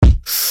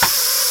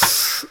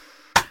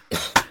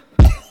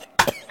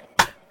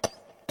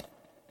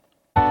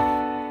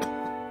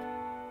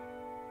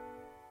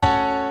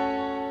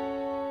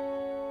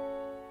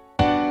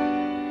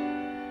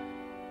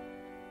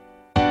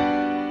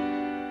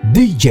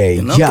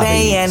DJ no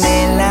creía en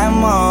el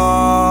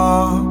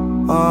amor,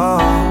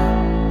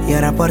 y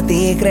ahora por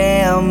ti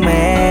creo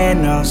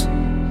menos.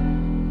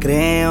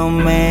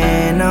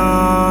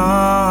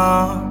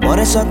 Por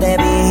eso te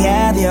dije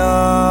adiós.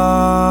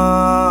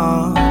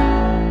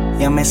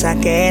 Ya me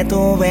saqué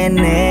tu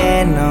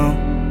veneno.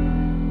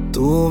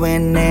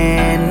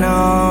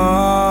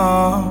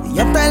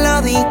 Yo te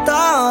lo di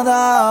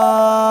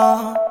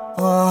todo.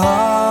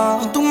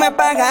 Y tú me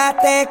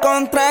pagaste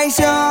con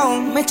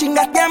traición. Me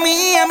chingaste a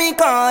mí, a mi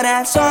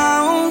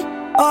corazón.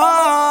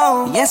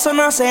 Y eso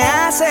no se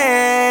hace.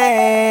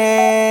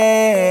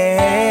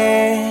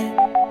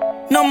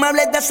 No me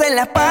hables de hacer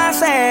las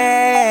paces.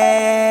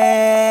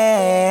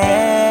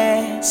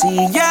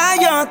 Si ya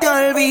yo te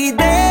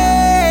olvidé.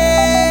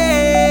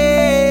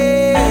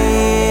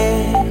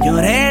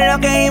 Lloré lo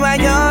que iba a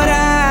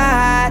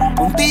llorar.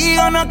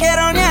 Contigo no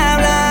quiero ni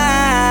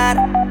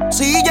hablar.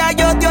 Si ya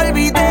yo te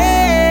olvidé.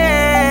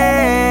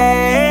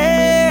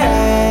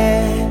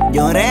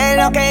 Lloré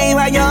lo que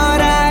iba a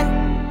llorar.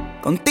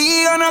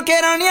 Contigo no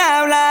quiero ni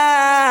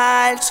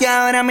hablar. Si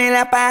ahora me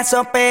la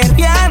paso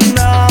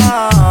perreando.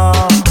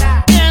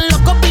 Bien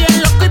loco y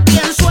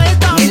bien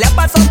suelto. Me la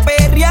paso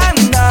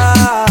perreando.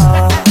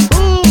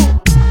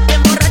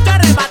 Bien borracho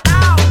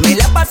arrebatado. Me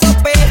la paso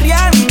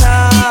perreando.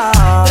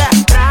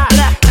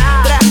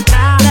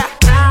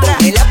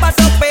 Me la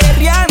paso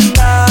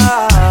perreando.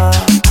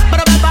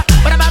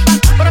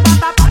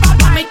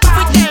 Mami, tú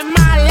fuiste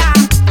mala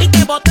y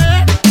te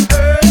boté.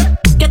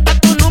 Que está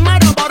tu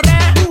número borré.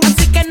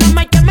 Así que no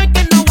me llames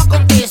que no voy a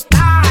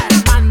contestar.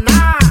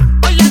 Maná,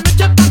 hoy la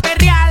noche pa'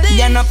 perrear.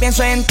 Ya no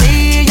pienso en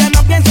ti, ya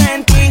no pienso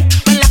en ti.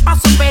 Me la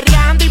paso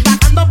perreando y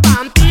bajando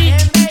panty.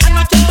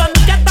 Anoche tu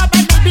amiga estaba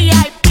en el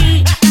VIP.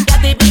 Y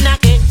adivina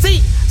que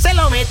sí, se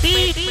lo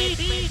metí.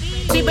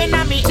 Si ven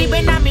a mí, si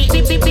ven a mí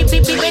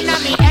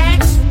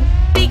ex,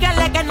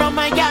 dígale que no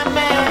me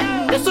llame.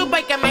 Yo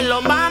supe que me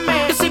lo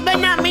mame. Si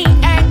ven a mi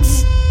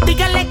ex,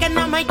 dígale que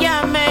no me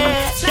llame.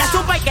 Ya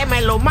supe que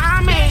me lo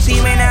mame. Si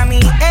ven a mi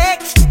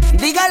ex,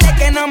 dígale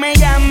que no me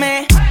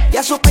llame.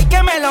 Ya supe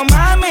que me lo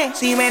mame.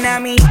 Si ven a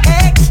mi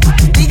ex,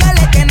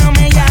 dígale que no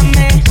me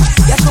llame.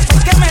 Ya supe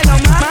que me lo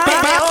mame.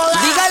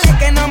 Dígale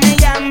que no me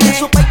llame.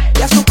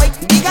 Ya supe,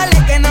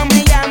 dígale que no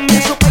me llame.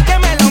 Ya supe que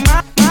me lo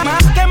mame,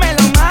 que me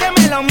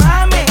lo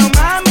mame.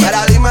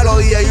 Mira, dímelo,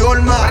 DJ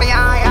Yorma.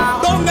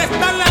 ¿Dónde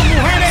están las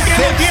mujeres que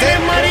no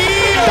tienen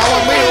marido?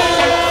 Estamos vivos.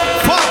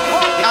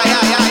 Ya.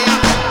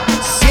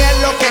 Si es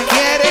lo que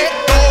quiere,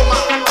 toma.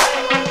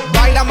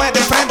 Báilame de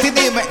frente y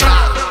dime.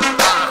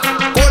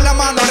 Con la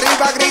mano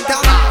arriba grita.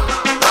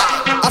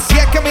 Así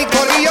es que mi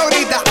corillo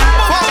grita.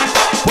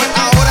 Pues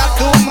ahora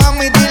tú,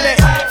 mami, dile.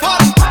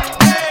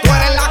 Tú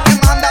eres la que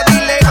manda,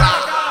 dile.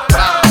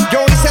 Yo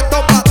hice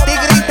todo pa' ti,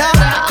 grita.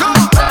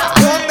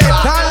 ¿Dónde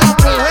están las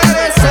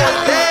mujeres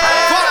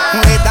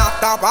solteras? Le da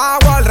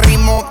tabaco al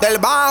ritmo del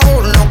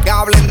bajo. Lo que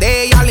hablen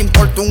de ella le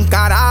importa un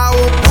carajo.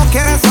 No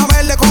quiere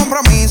saber de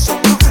compromiso.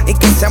 Y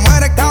que se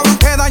muere el cabrón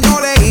que daño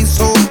le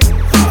hizo.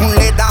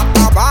 Le da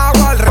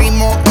tabaco al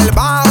ritmo del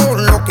bajo.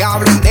 Lo que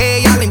hablen de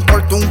ella le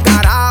importa un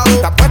carajo.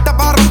 Está puesta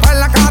para romper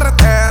la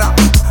carretera.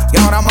 Y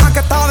ahora más que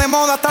está de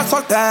moda estar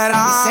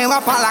soltera. Y se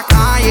va pa' la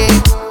calle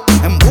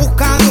en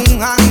busca de un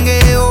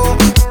jangueo.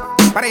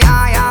 Para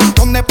allá,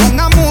 donde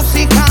ponga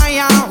música y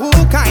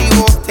ajuca y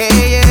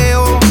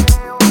botelleo.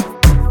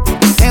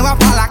 Se va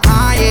pa' la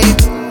calle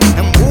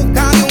en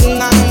busca de un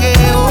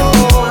jangueo.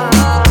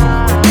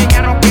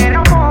 Ella no quiere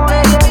amor,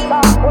 ella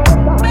está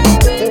para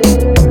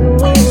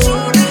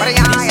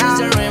allá.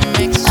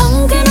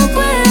 Aunque no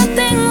pueda,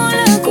 tengo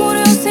la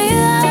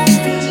curiosidad.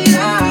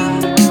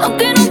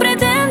 Aunque no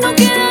pretendo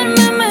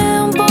quedarme, me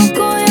da un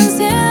poco de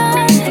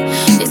ansiedad.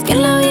 Y es que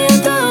en la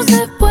vida todo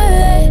se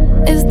puede,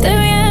 esté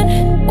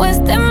bien o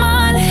esté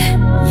mal.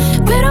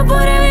 Pero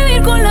podré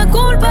vivir con la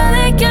culpa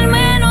de que al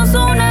menos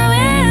una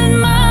vez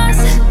más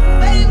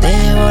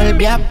Te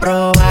volví a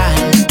probar,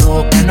 tu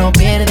boca no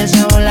pierde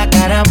sabor, la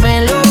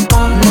caramelo.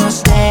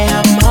 Nos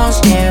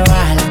dejamos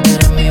llevar, tú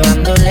eres mi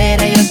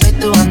bandolera, yo soy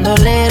tu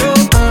bandolero.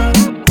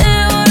 te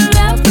volví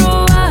a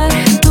probar.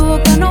 Tu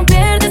boca no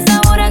pierde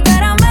sabor a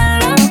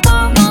caramelo.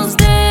 Nos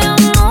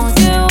dejamos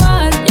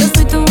llevar. Yo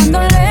soy tu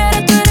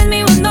bandolera, tú eres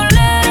mi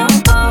bandolero.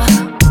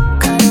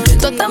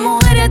 Todas estas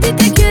mujeres a ti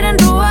te quieren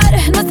robar.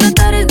 No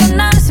tratar es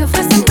ganar, se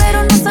ofrecen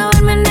pero no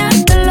saben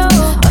meneártelo.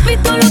 Papi,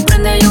 tú lo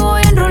prendes, yo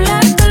voy a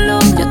enrolártelo.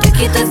 Yo te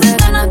quito esas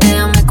ganas,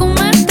 déjame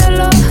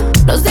comértelo.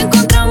 Los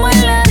encontramos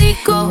en la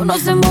disco.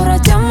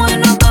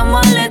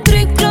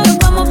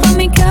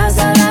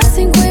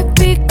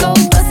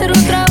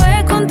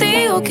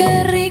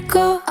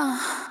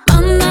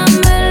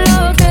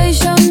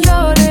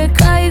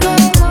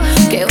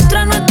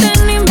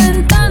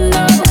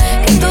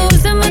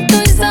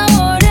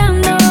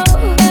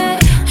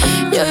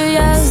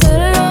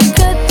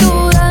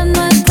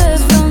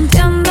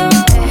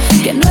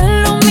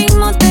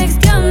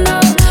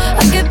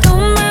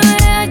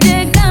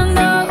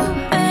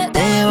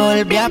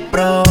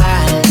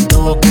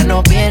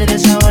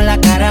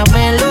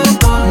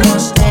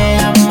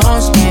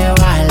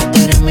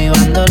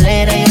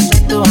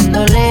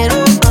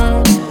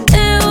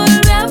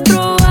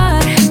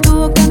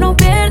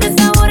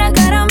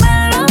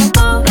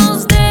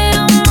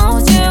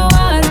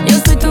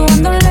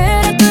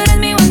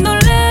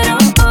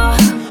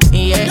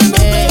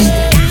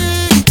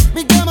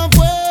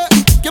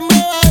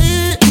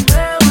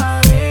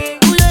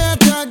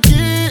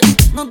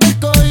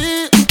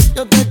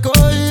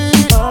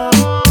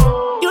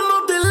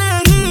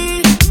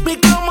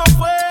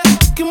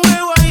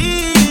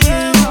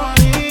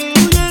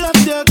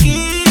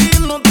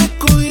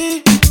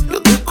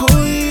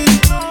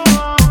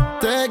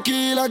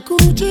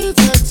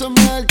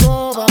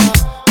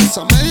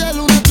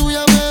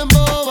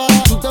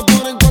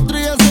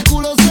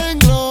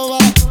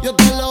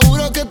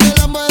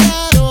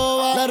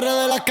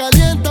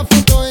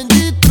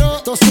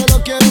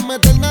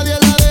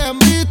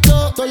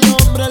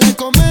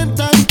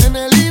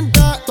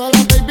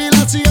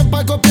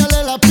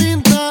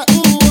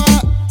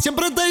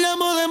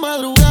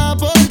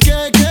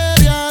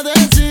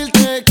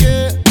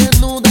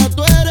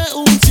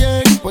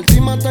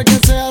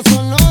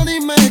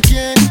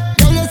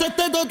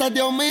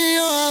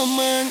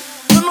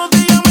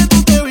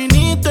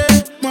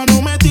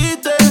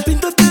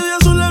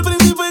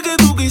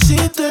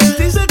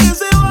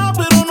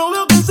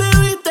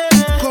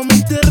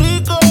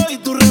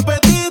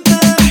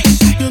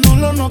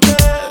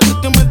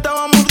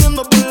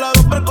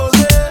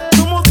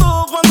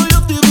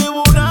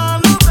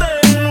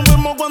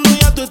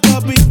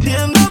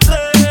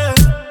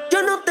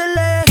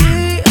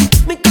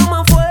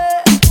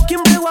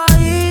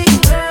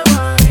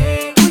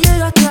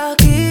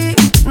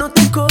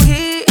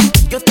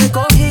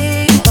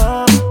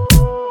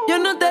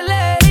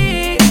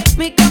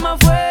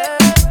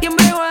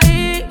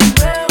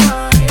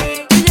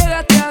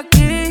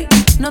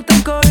 No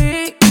te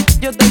cogí,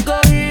 yo te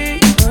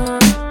cogí.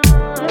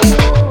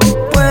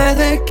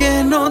 Puede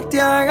que no te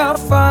haga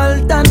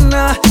falta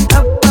nada,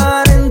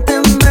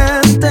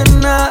 aparentemente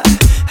nada.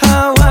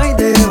 Hawaii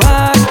de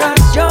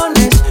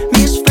vacaciones,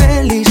 mis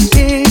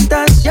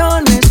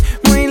felicitaciones.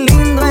 Muy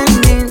lindo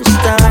en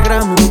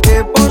Instagram lo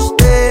que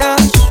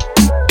posteas,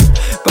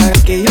 para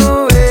que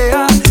yo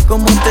vea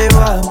cómo te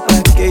va,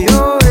 para que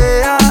yo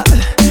vea.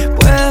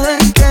 Puede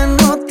que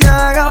no te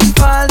haga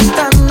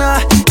falta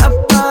nada,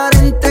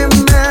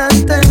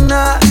 aparentemente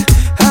nada.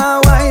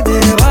 Hawaii de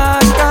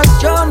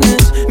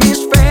vacaciones, mis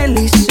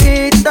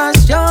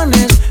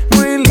felicitaciones.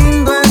 Muy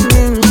lindo en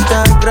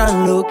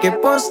Instagram lo que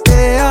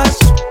posteas,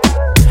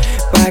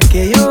 para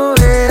que yo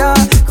vea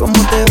cómo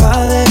te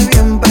va de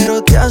bien,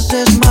 pero te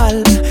haces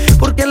mal,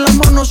 porque el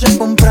amor no se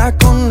compra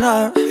con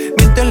nada.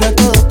 Miéntele a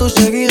todos tus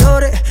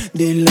seguidores,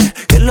 dile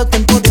que los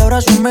tiempos de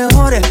ahora son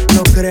mejores.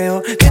 No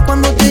creo que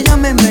cuando te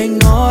llame me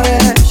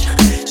ignores,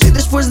 si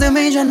después de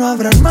mí ya no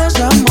habrán más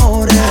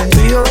amores. Tú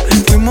y yo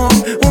fuimos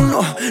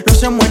uno, no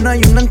se muera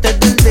y uno antes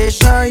del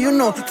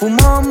desayuno.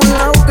 Fumábamos el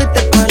agua que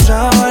te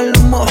pasaba el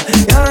humo,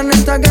 y ahora en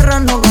esta guerra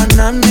no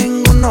gana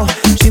ninguno.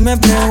 Si me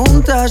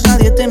preguntas,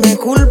 nadie tiene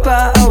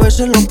culpa, a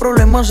veces los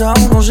problemas a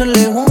uno se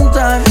le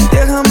juntan.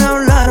 Déjame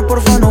hablar,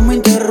 porfa, no me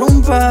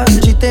interrumpas.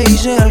 Si te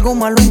hice algo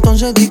malo,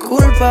 entonces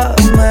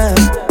discúlpame.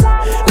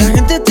 La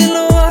gente te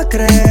lo va a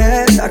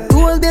creer,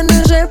 actúas bien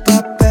ese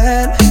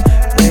papel,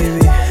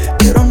 baby,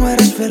 pero no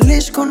eres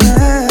feliz con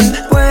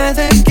él.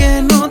 Puede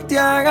que no te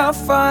haga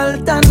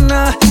falta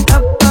nada,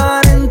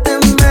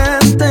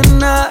 aparentemente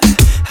nada.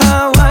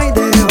 Hawaii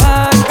de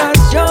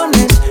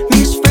vacaciones,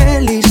 mis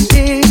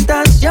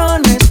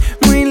felicitaciones.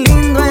 Muy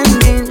lindo en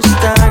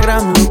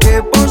Instagram lo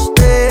que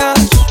posteas,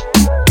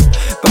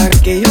 para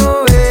que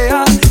yo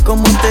vea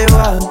cómo te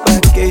va,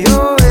 para que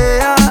yo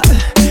vea.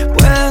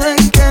 Puede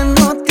que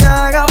no te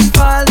haga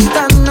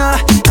falta nada,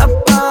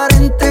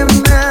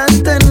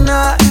 aparentemente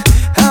nada.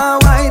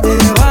 Hawaii de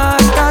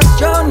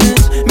vacaciones,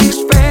 mis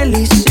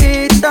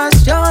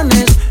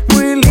felicitaciones.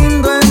 Muy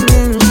lindo en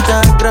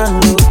Instagram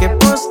lo que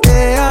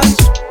posteas,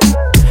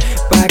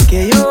 para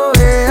que yo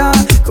vea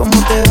cómo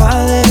te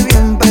va de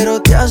bien,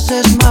 pero te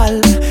haces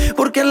mal,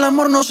 porque el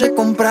amor no se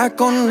compra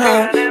con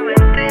nada.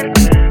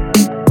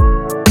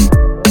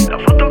 La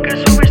foto que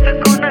subiste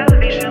con él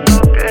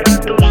diciendo que era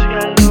tu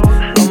cielo.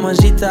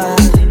 Mamacita,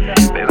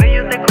 Bebé,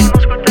 yo te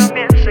conozco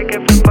también, sé que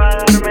fue para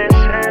darme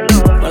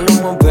celos.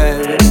 Maluma,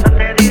 baby. No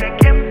te diré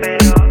quién,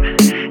 pero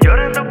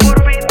llorando por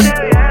mí te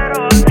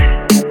vieron.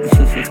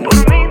 Por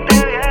mí te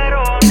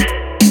vieron.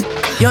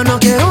 Yo no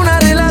quiero una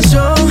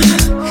relación,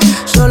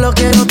 solo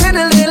quiero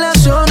tener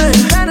relaciones.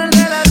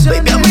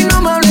 Baby, a mí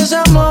no me hables de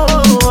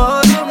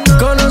amor,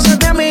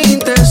 conócete mis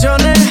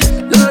intenciones.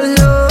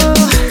 Lolo,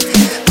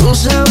 tú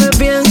sabes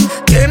bien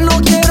que no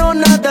quiero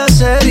nada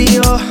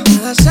serio.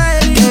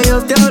 Que yo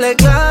te hablé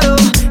claro,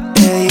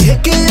 te dije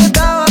que yo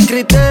estaba a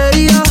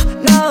criterio.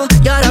 No,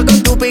 y ahora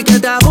con tu pique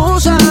te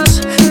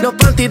abusas. Los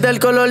panties del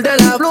color de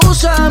la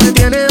blusa me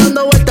tiene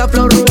dando vueltas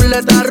flor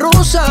ruleta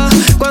rusa.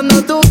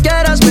 Cuando tú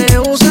quieras me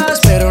usas,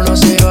 pero no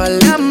se vale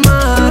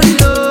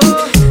amarlo.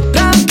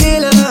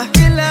 Tranquila,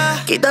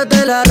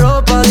 quítate la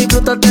ropa,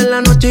 disfrútate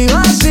la noche y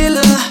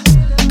vacila.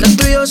 Que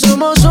tú y yo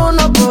somos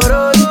uno por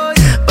hoy,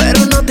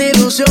 pero no te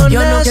ilusiones.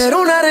 Yo no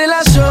quiero una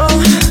relación,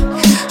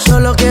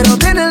 solo quiero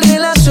tener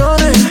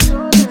relaciones.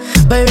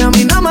 Baby, a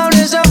mí no me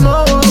hables de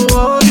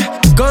amor,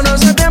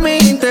 conócete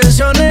mis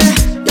intenciones.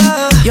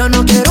 Yeah. Yo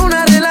no quiero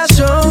una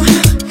relación,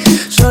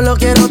 solo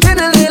quiero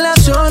tener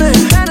relaciones.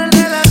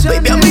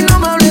 Baby, a mí no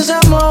me hables de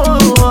amor,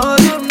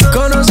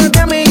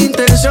 conócete mis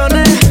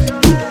intenciones.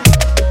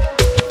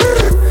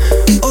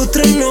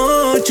 Otra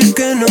noche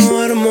que no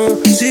duermo,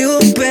 sigo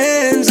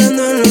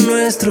pensando en lo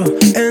nuestro,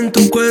 en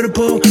tu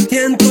cuerpo y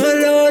en tu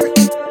olor.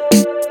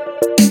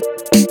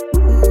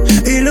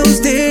 Y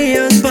los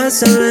días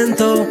pasan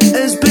lento,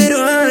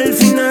 espero al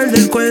final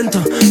del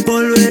cuento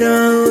volver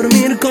a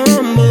dormir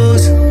con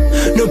vos.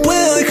 No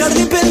puedo dejar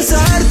de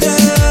pensarte,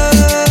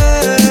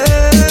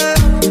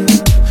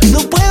 no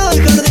puedo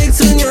dejar de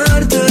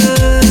extrañarte.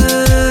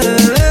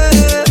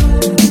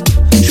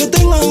 Yo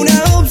tengo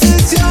una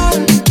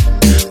obsesión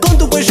con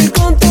tu cuello y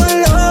con tu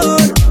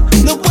olor.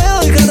 No puedo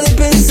dejar de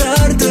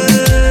pensarte.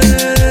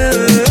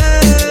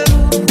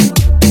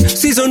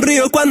 Si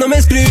sonrío cuando me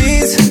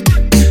escribís,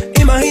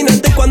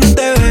 imagínate cuando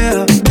te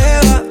vea,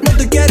 beba. No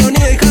te quiero ni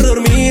dejar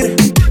dormir,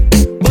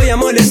 voy a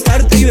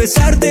molestarte y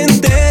besarte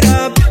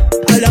entera.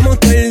 Hablamos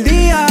todo el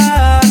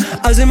día,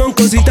 hacemos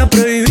cositas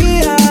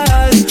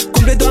prohibidas.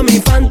 Cumple todas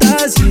mis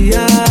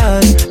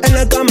fantasías, en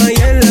la cama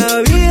y en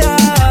la vida.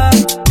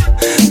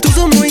 Tú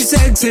sos muy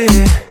sexy,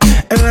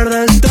 en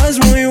verdad estás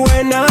muy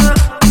buena,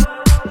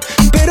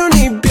 pero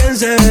ni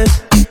pienses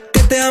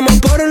que te amo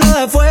por lo de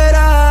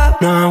afuera.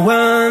 No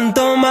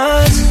aguanto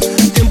más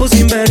tiempo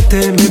sin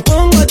verte, me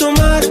pongo a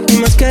tomar y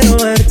más quiero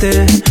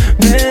verte.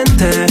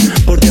 Vente,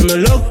 porteando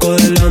loco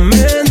de la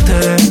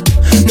mente.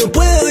 No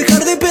puedo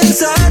dejar de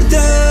pensarte,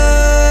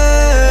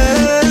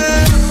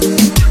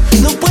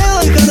 no puedo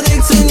dejar de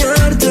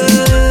extrañarte.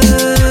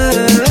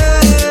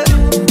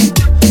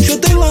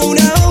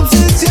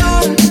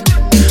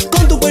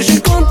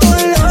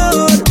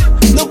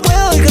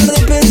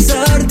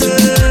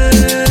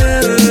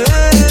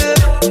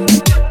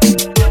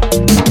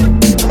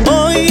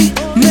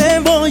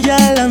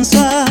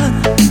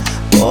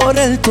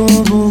 el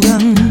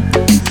tobogán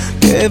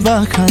que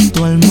baja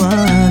tu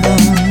almohada.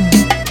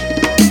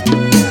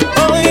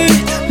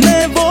 Hoy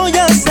me voy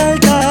a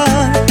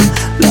saltar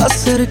la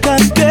cerca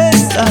que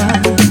está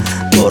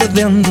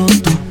bordeando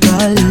tu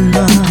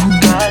calma.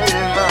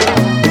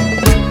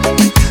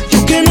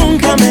 Yo que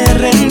nunca me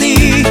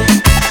rendí,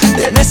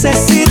 te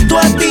necesito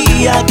a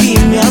ti aquí,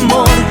 mi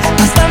amor,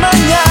 hasta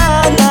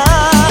mañana.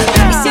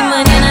 Y si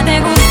mañana te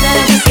gusta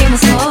lo que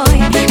hicimos hoy,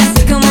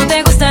 así como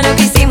te gusta lo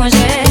que hicimos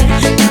ayer,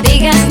 no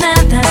digas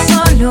nada,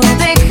 solo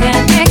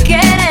déjate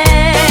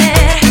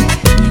querer.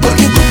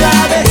 Porque en tu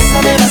cabeza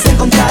me vas a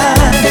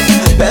encontrar,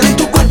 pero en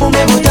tu cuerpo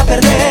me voy a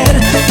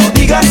perder. No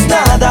digas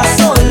nada,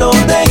 solo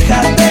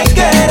déjate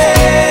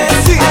querer.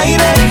 Ay,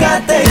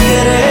 déjate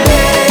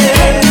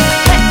querer.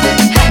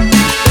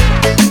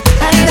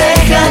 Ay,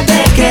 déjate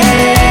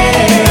querer.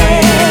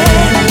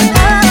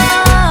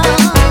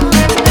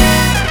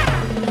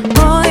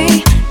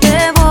 Hoy te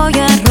voy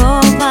a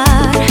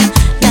robar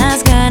las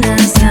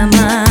ganas de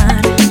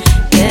amar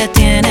que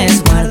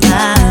tienes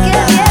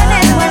guardadas.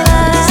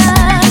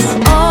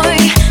 Hoy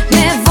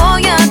me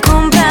voy a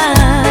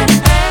comprar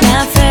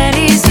la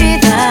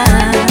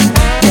felicidad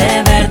de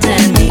verte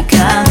en mi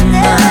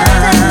cama.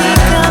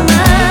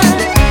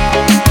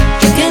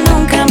 Yo que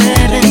nunca me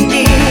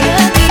rendí,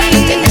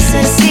 te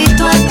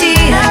necesito a ti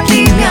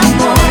aquí, mi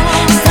amor,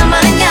 hasta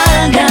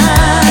mañana.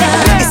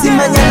 Y si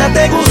mañana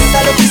te gusta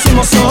lo que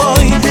hicimos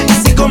hoy,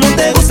 así como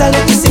te gusta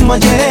lo que hicimos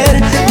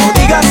ayer, no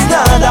digas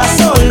nada,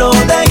 solo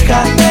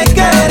déjate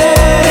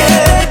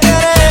querer.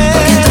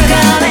 Porque en tu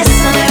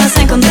cabeza me vas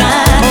a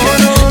encontrar,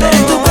 pero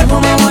en tu cuerpo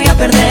me voy a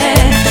perder.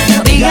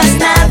 No digas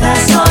nada,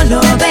 solo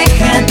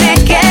déjate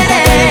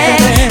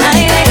querer.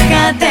 Ay,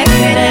 déjate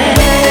querer.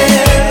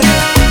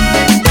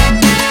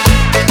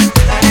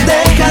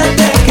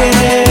 Déjate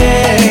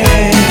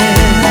querer.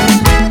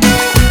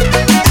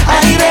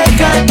 Ay,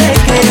 déjate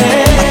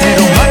querer.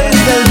 Pero más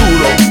del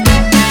duro.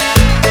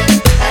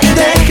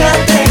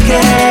 Déjate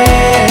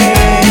querer.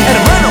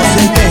 Hermanos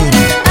del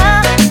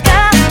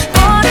Acá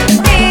por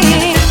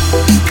ti.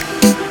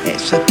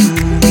 Esa tu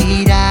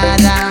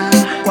mirada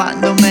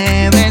cuando me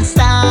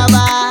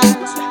besabas,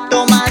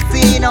 tomas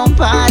y no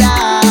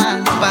paras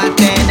para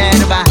tener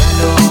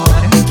valor.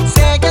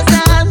 Sé que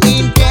estás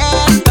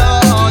mintiendo,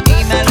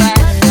 dímelo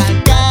en la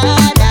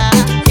cara.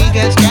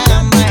 Dices que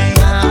me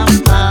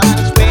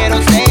amas, pero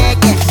sé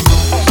que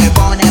no. Se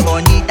pone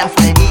bonita,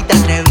 fredita,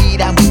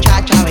 atrevida,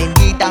 muchacha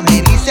bendita.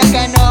 Me dice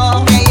que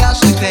no, que yo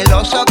soy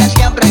celoso, que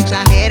siempre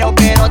exagero,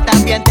 pero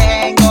también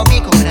tengo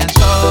mi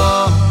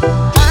corazón.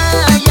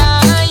 Ay,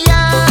 ay,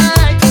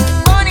 ay,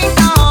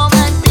 bonito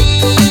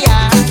mentía,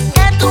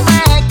 que tú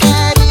me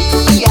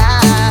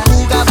querías,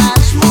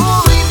 jugabas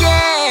muy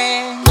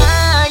bien.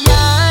 Ay,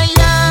 ay,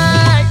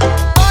 ay,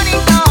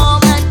 bonito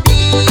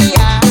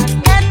mentía,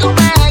 que tú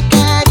me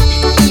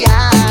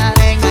querías,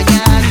 me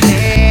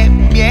engañaste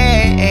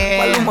bien.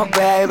 Maluma,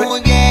 baby.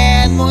 Muy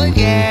bien, muy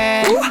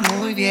bien,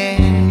 muy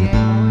bien.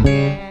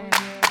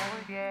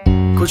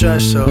 Escucha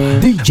eso.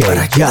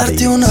 Para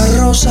Darte una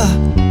rosa,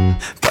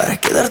 para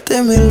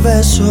quedarte 1000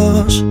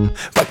 besos,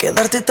 para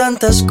quedarte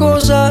tantas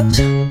cosas,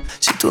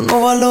 si tú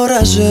no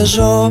valoras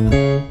eso.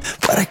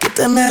 ¿Para qué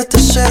tenerte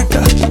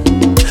cerca,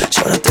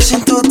 si ahora te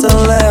siento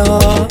tan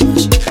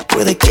lejos?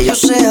 Puede que yo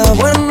sea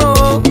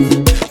bueno,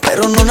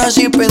 pero no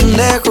nací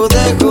pendejo.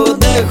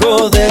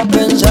 Dejo de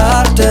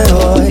pensarte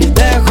hoy,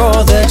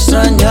 dejo de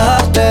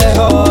extrañarte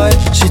hoy.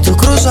 Si tú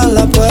cruzas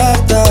la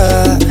puerta,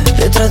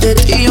 detrás de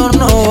ti yo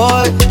no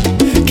voy.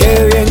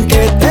 Qué bien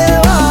que te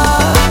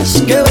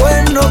vas, qué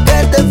bueno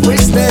que te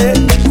fuiste.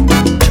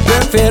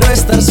 Prefiero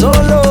estar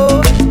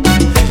solo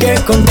que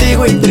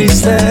contigo y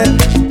triste.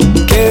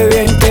 Qué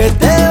bien que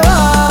te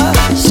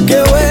vas,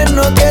 qué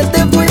bueno que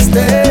te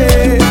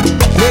fuiste.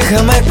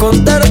 Déjame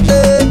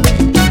contarte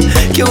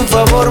que un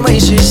favor me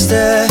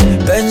hiciste.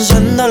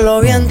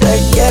 Pensándolo bien,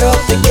 te quiero,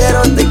 te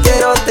quiero, te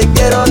quiero, te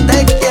quiero,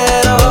 te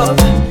quiero.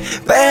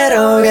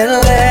 Pero bien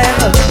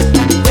lejos,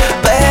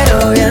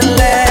 pero bien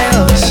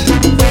lejos.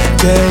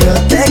 Que yo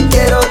te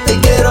quiero, te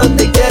quiero,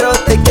 te quiero,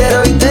 te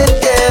quiero y te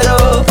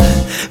quiero.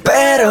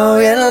 Pero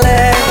bien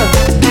lejos,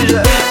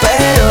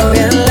 pero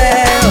bien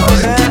lejos.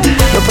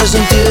 Lo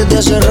presentí desde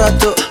hace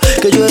rato,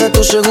 que yo era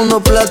tu segundo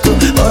plato.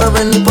 Ahora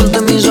ven y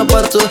ponte mis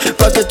zapatos,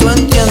 pa' que tú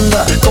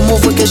entiendas cómo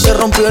fue que se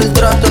rompió el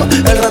trato.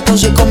 El ratón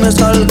se come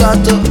hasta el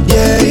gato.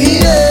 Yeah,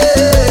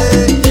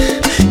 yeah,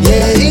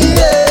 yeah,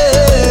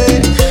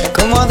 yeah.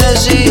 Como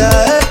decía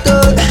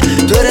Héctor,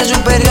 tú eres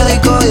un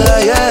periódico, yeah,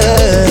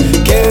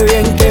 yeah. Qué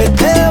bien que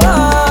te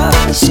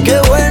vas, qué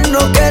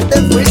bueno que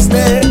te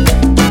fuiste.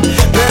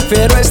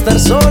 Prefiero estar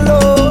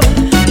solo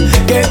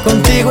que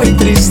contigo y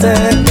triste.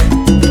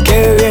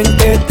 Qué bien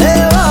que te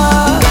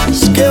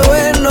vas, qué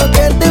bueno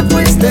que te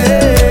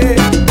fuiste.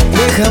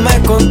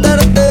 Déjame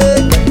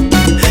contarte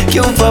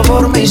que un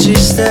favor me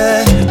hiciste.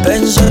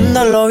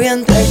 Pensándolo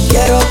bien, te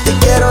quiero, te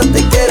quiero,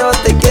 te quiero,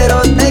 te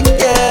quiero, te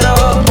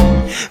quiero.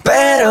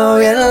 Pero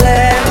bien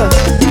lejos,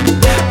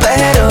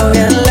 pero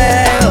bien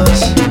lejos.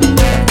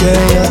 Que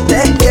yo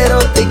te quiero,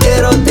 te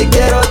quiero, te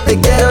quiero, te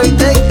quiero y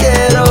te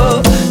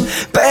quiero.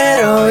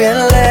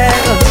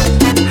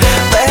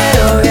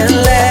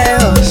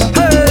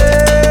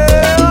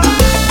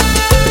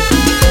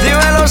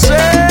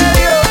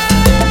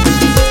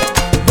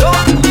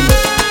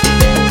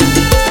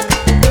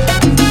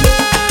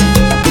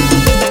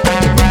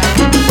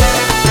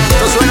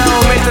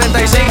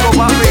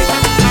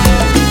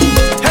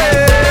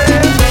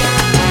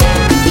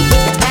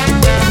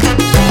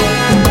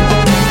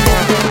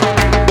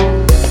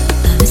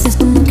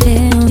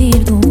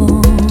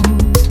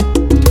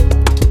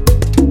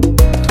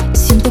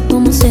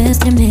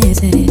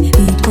 estremece mi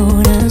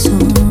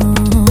corazón.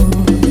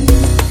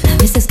 A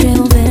veces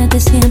creo verte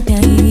siempre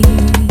ahí,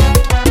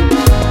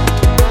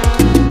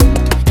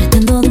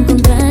 tratando de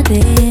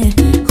encontrarte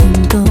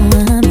junto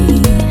a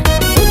mí.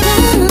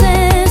 Cada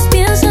vez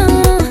pienso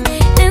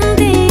en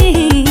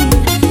ti,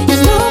 ya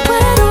no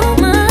puedo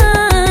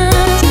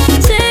más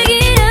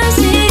seguir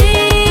así,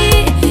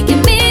 que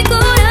mi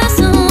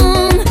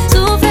corazón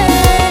sufre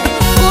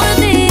por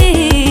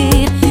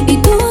ti, y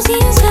tú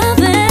sin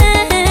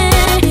saber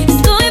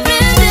estoy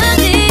frente a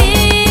ti.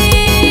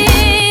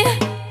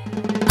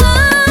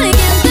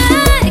 Alguien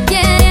te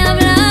quiere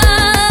hablar,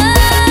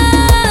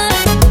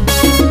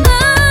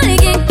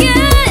 alguien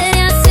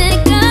quiere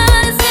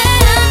acercarse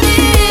a ti,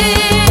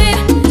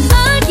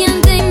 alguien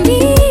te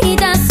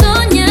invita a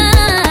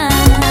soñar,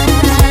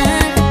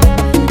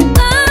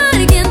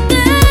 alguien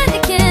te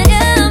quiere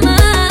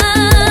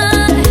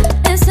amar.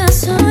 Esa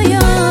soy yo.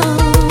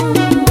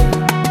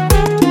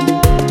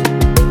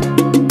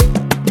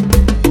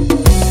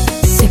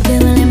 Sé que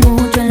duele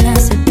mucho el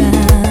aceptar.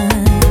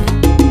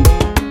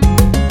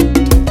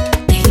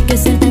 Dejé que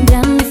ser tan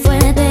grande y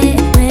fuerte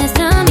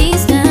nuestra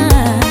amistad.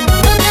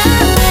 Otra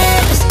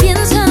vez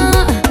pienso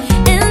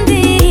en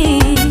ti,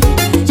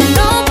 ya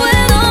no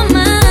puedo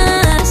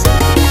más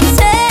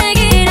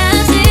seguir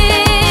así,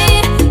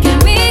 que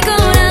mi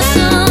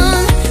corazón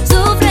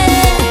sufre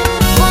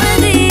por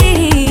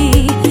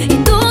ti, y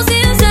tú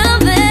sin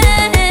saber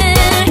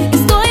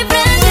estoy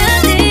frente a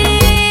ti.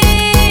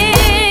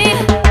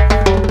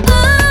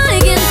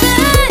 Alguien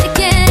te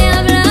quiere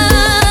hablar,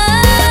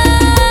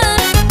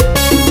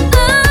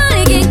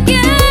 alguien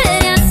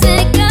quiere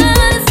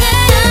acercarse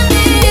a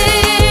ti,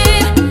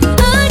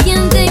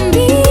 alguien te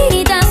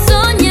invita a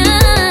soñar,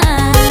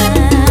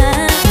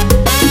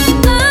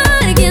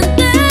 alguien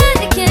te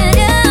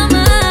quiere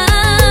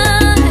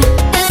amar.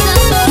 Esa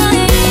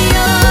soy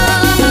yo.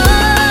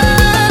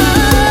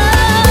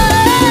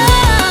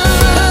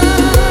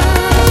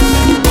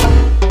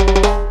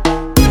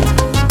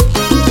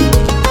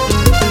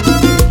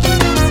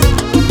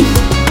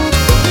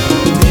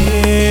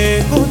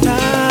 Tengo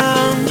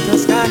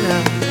tantas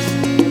ganas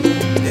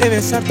de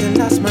besarte en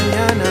las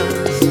mañanas,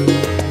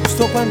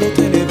 justo cuando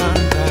te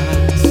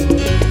levantas.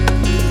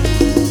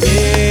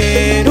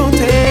 Pero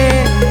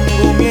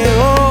tengo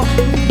miedo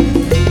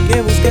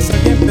que busques a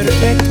alguien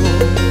perfecto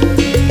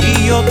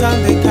y yo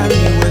tan de carne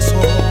y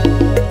hueso.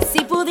 Si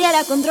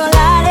pudiera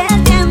controlar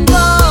el tiempo,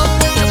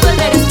 no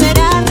volver a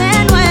esperar de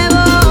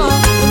nuevo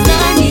una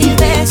y mil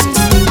veces,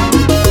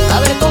 a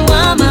ver cómo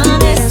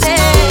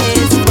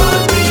amaneces. Por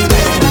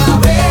primera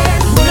vez,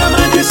 Un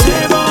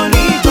amanecer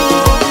bonito,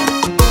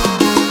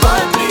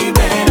 por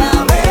primera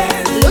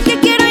vez, lo que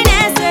quiero y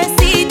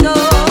necesito.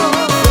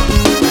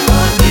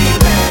 Por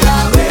primera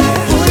vez,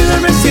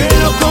 olvidarme el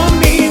cielo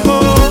conmigo.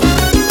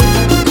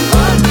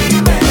 por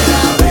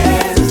primera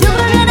vez, yo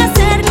volver a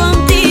ser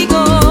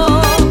contigo.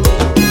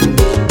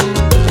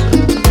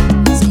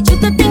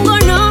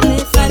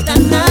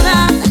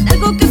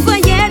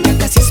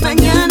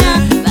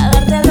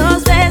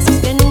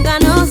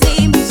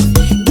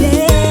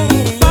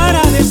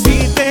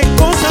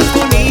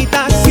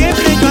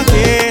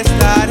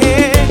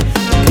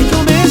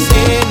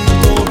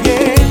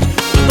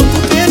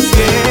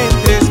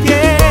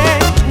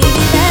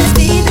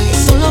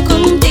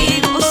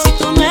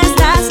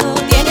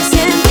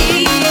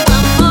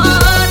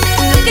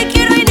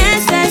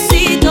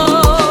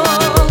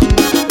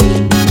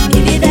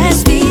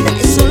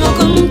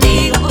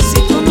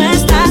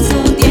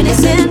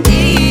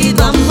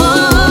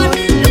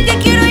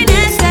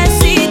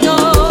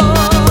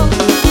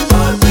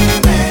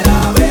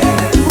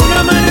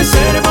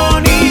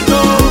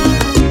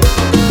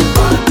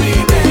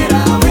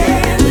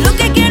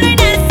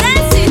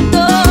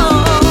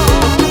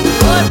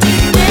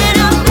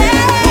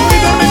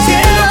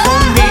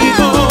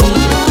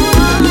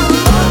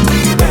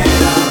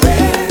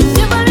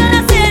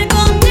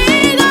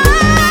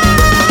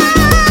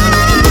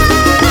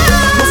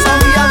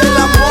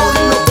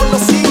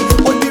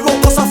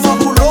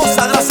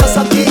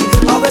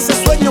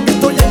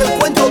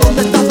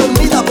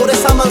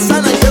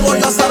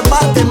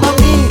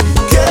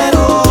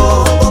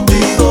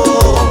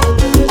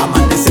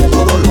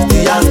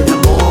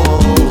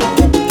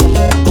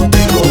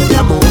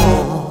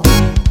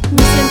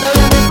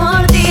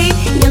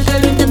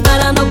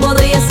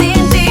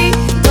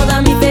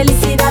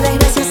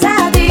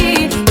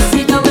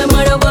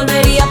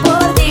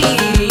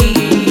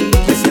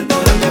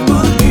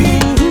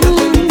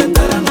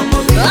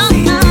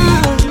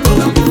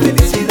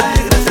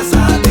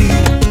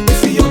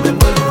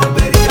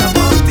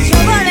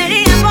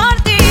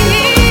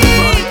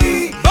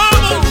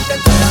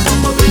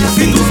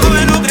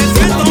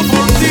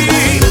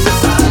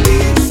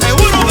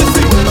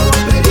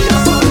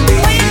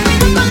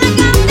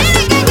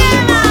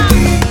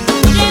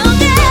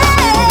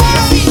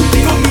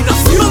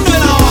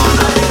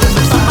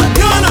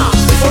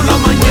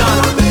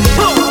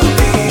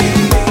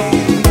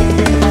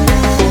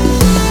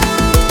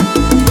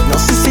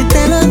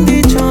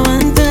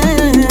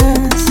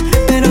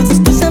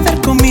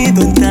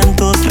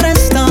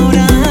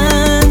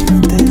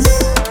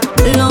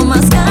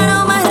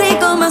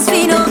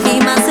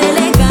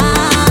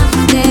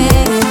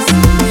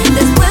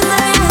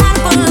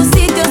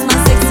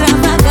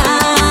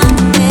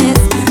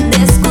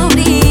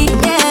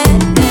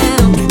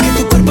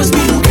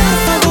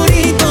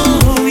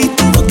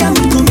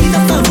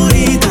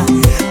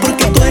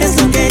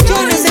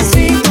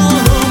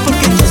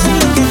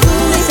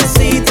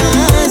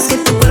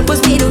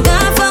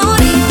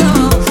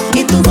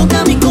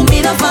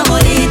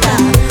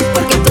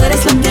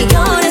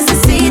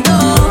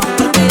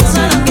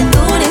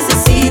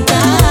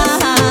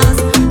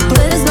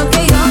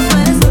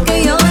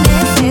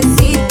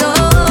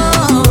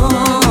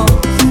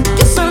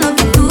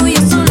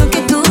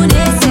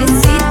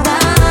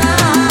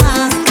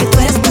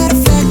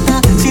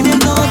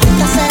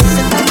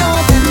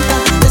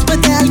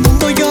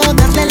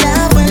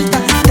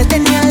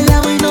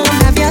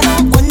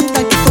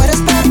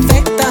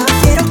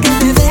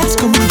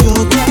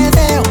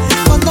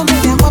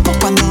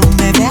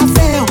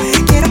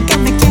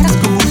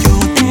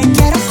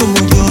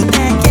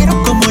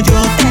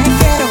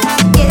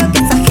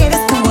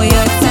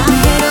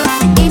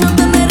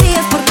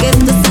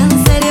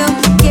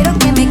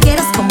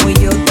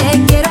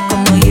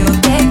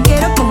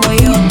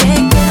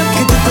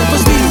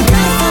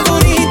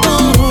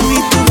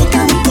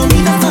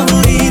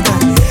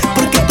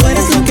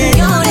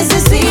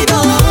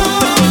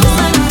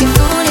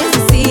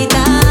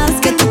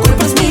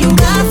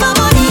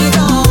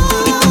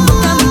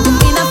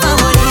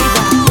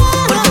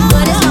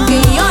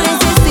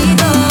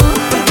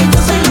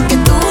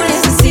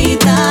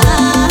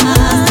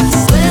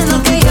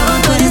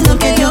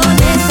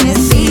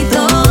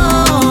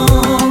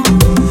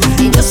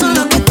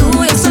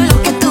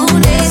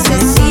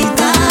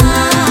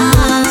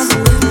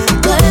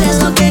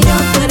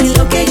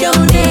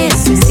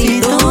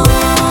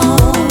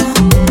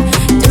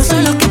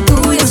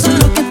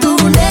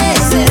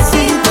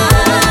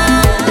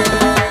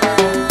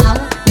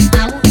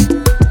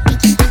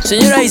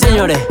 Señoras y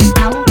señores,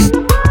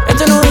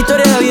 esto no es una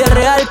historia de vida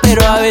real,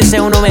 pero a veces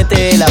uno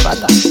mete la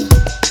pata.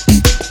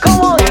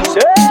 ¿Cómo dice?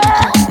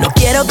 No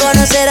quiero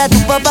conocer a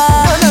tu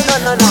papá,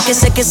 no, porque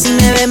sé que si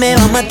me ve me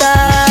va a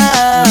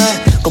matar.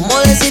 ¿Cómo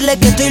decirle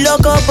que estoy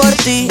loco por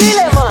ti?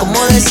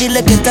 ¿Cómo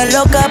decirle que estás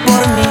loca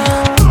por mí?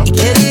 ¿Y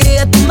qué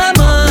diría tu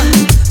mamá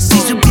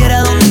si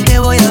supiera dónde te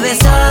voy a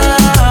besar?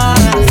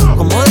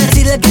 ¿Cómo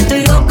decirle que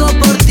estoy loco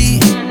por ti?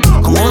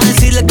 ¿Cómo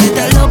decirle que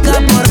estás loca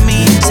por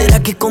mí?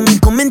 ¿Será que con mi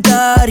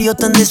comentario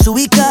tan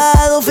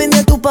desubicado ofende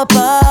a tu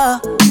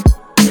papá?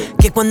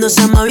 Que cuando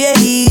sea más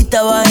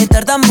viejita va a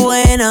estar tan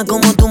buena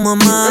como tu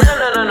mamá.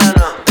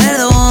 No.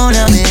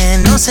 Perdóname,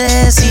 no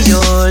sé si yo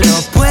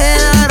lo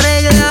pueda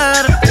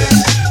arreglar,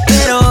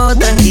 pero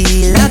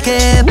tranquila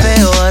que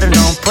peor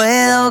no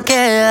puedo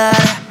quedar.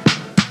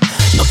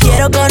 No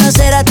quiero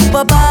conocer a tu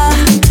papá,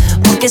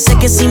 porque sé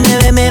que si me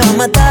ve me va a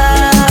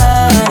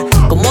matar.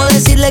 ¿Cómo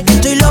decirle que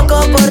estoy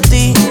loco por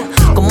ti?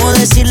 ¿Cómo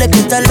decirle que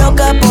estás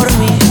loca por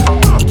mí?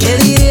 ¿Y qué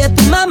diría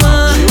tu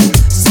mamá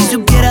si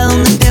supiera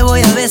dónde te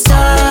voy a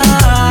besar?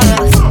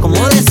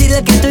 ¿Cómo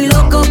decirle que estoy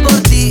loco por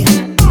ti?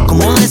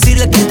 ¿Cómo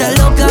decirle que estás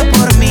loca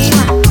por mí?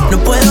 No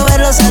puedo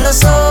verlos a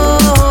los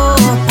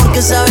ojos,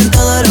 porque saben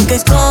todo lo que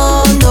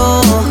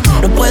escondo.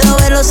 No puedo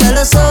verlos a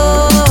los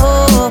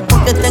ojos,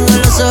 porque tengo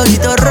los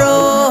ojitos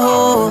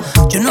rojos.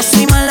 Yo no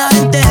soy mala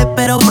gente,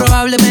 pero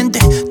probablemente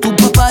tu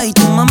papá y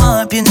tu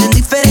mamá piensen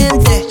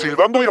diferente.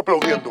 Silbando y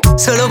aplaudiendo.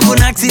 Solo fue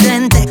un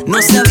accidente,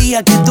 no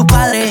sabía que tus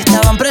padres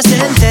estaban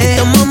presentes. Que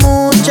tomo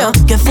mucho,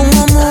 que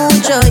fumo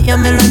mucho, ya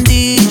me lo han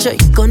dicho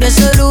y con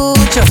eso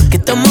lucho. Que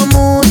tomo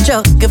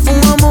mucho, que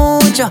fumo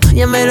mucho,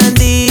 ya me lo han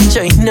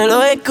dicho y no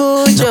lo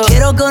escucho. No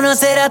quiero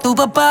conocer a tu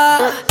papá,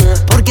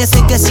 porque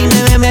sé que si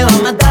me ve me va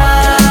a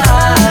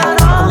matar.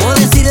 ¿Cómo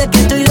decirle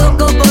que estoy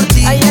loco por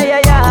ti?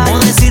 ¿Cómo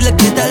decirle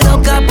que estás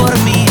loca por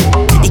mí?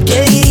 ¿Y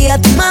qué diría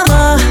tu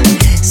mamá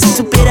si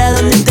supiera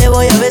dónde te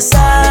voy a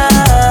besar?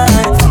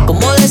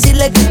 ¿Cómo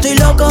decirle que estoy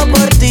loco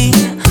por ti?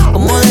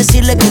 ¿Cómo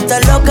decirle que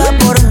estás loca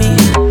por mí?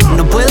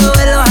 No puedo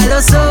verlos a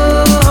los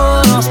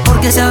ojos,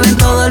 porque saben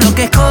todo lo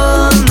que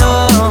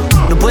escondo.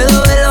 No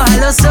puedo verlos a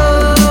los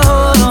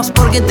ojos,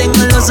 porque tengo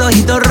los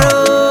ojitos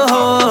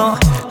rojos.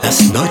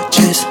 Las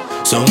noches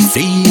son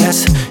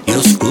frías y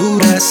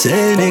oscuras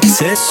en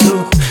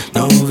exceso.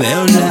 No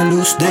veo la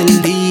luz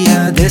del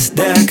día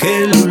desde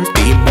aquel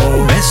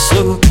último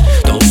beso.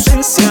 Tu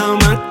ausencia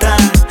mata,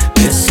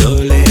 de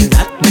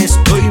soledad me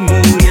estoy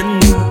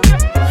muriendo.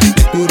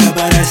 Me cura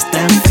para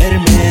esta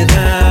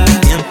enfermedad,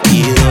 mi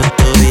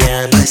antídoto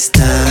ya no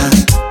está.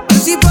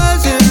 Así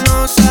pasen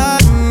los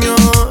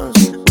años,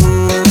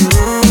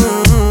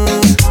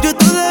 yo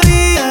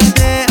todavía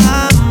te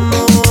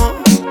amo,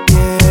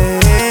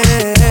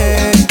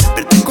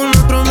 verte con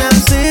otro me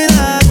hace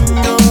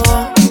daño,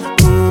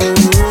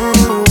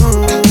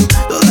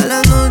 todas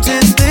las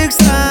noches te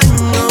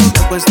extraño, me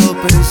acuesto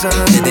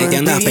pensando. Desde que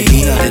andas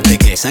perdida, desde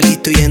que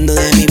saliste huyendo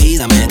de mi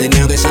vida, me he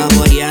tenido que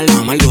saborear lo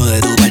amargo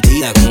de tu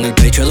partida. Con el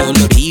pecho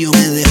dolorido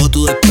me dejó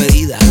tu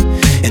despedida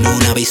en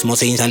un abismo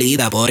sin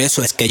salida. Por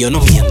eso es que yo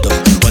no miento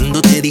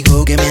cuando te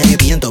digo que me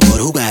arrepiento por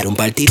jugar un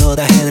partido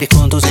de ajedrez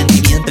con tu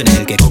sentimiento, en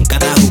el que con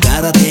cada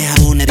jugada deja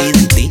una herida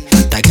en ti,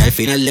 hasta que al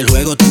final del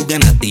juego tú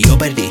ganaste y yo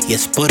perdí. Y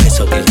es por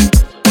eso que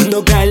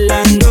cuando cae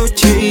la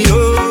noche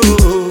yo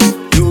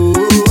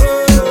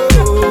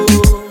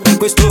me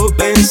acuesto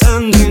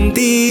pensando en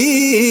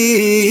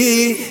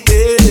ti,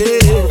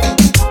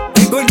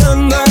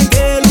 recordando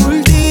aquel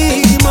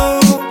último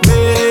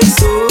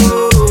beso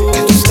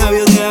que tus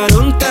labios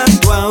dejaron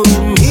tatuado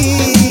en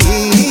mí.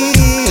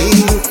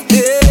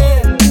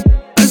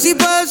 Así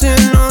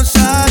pasen los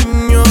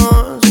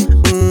años,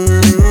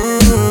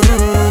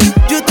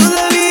 yo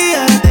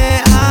todavía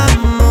te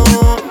amo,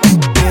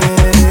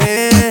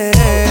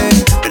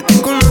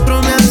 verte con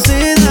otro me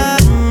hace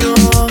daño,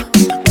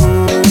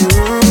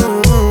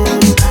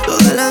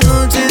 todas las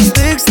noches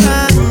te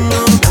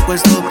extraño, me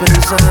acuesto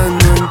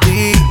pensando en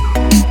ti.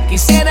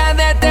 Quisiera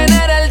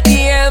detener el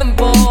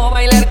tiempo,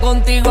 bailar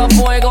contigo a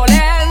fuego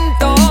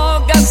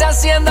lento, casi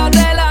haciéndote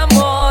el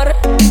amor.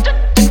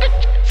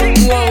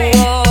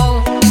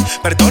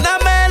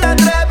 Perdóname el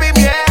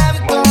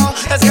atrevimiento,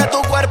 es que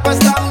tu cuerpo es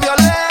tan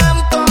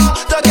violento.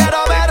 Yo quiero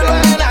verlo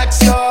en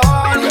acción.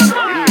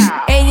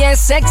 Ella es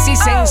sexy,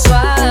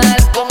 sensual,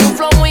 con un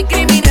flow muy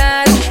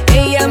criminal.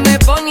 Ella me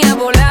pone a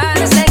volar,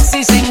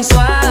 sexy,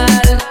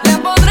 sensual. La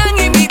podrán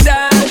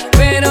imitar,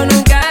 pero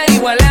nunca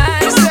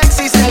igualar.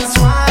 Sexy,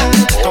 sensual,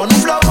 con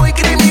un flow muy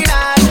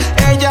criminal.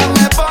 Ella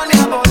me pone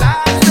a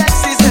volar,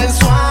 sexy,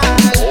 sensual.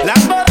 La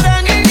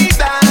podrán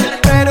imitar,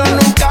 pero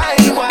nunca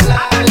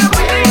igualar.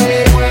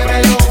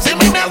 Muévelo, Si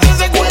me haces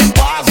ese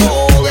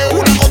cuerpazo, de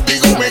una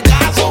contigo me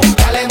caso.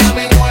 dale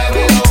mami,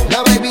 muévelo.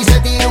 La baby se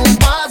tira un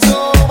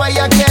paso,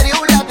 vaya quiere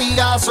un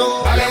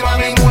latigazo. Dale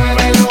mami,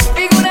 muévelo.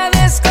 Figura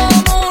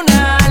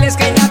descomunal, es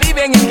que ella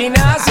vive en el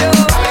gimnasio.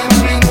 Dale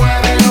mami,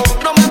 muévelo.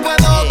 No me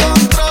puedo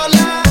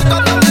controlar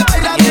cuando me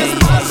bailas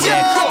despacio.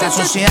 Esta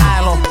sociedad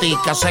de los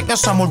ticas que hace que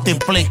se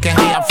multipliquen.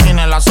 Y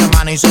afinen la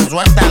semana y se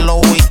suelten los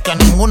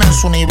weekends. Ninguna en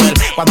su nivel.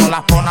 Cuando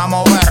las pone a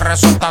mover,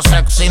 resulta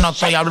sexy. No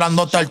estoy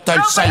hablando del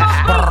tercer.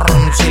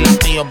 Si la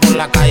pillo por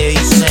la calle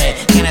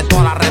dice, tiene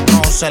toda la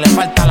retro, se le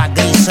falta la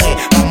grises.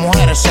 Las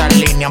mujeres se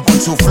alinean por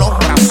su flow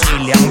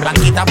Brazilian.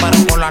 Blanquita pero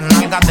con las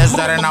nalgas de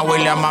Serena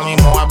Williams. Mami,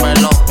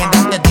 muévelo.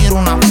 Mientras te tiro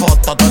una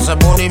foto, todo ese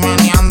booty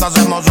meneando,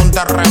 hacemos un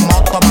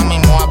terremoto. Mami,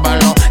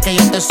 muévelo, que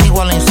yo te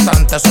sigo al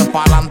instante. Soy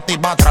pa'lante y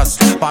pa' atrás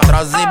y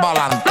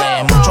pa'lante.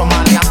 Mucho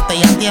maleante,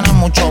 ya tiene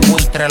mucho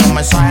buitre. Los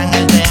mensajes en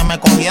el DM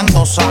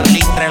cogiendo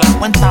salitre. La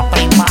cuenta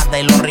privada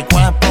y los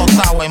ricos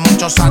explotados. Hay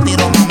muchos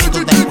sátiros, mami,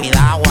 tú ten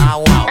cuidado,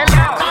 wow, wow.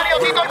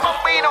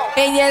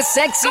 Ella es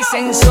sexy,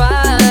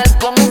 sensual,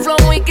 con un flow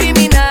muy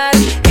criminal.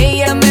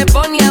 Ella me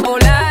pone a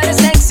volar,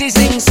 sexy,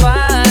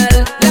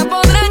 sensual. La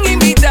podrán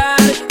imitar,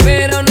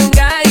 pero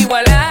nunca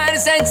igualar.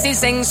 Sexy,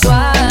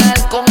 sensual,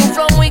 con un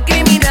flow muy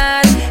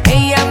criminal.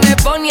 Ella me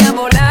pone a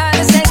volar,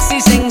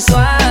 sexy,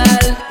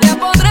 sensual. La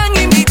podrán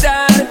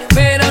imitar,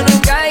 pero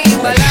nunca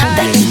igualar.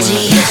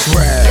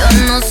 Yo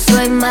no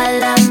soy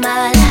mala,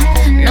 mala.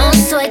 No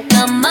soy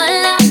tan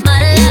mala,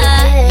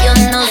 mala. Yo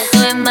no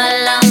soy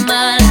mala,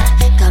 mala.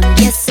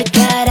 Cambia esa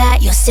cara,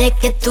 yo sé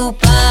que tu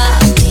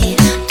papi,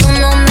 tú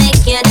no me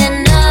quieres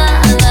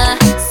nada.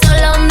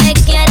 Solo me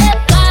quieres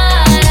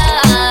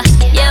para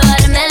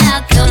llevarme a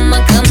la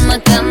cama, cama,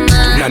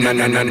 cama.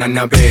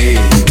 Na, baby.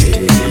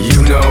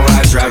 You know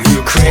I drive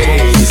you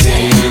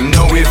crazy.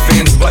 No ifs,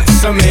 ands,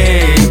 buts, or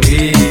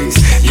maybes.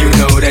 You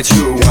know that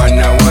you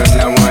wanna.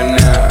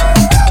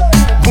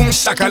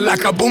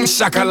 Boom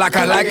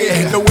shakalaka, like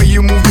it. The way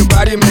you move your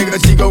body make a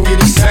chico get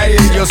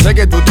excited. Yo sé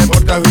que tú te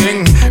portas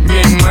bien,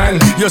 bien mal.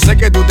 Yo sé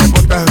que tú te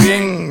portas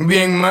bien,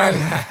 bien mal.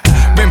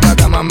 Ven pa'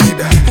 acá,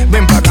 mamita,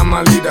 ven pa' acá,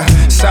 malita.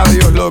 Sabe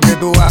Dios lo que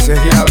tú haces,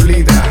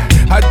 diablita.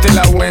 Hazte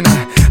la buena,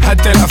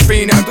 hazte la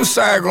fina. Tú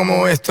sabes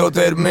cómo esto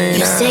termina.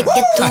 Yo sé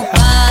que tu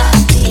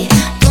papi,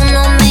 tú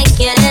no me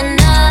quieres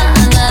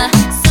nada.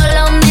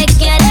 Solo me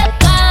quieres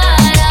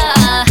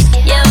para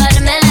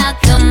llevarme a la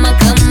cama,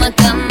 cama,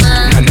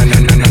 cama.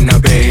 Na,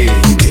 baby.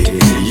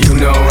 You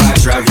know I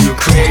drive you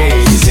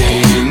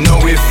crazy. No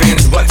ifs,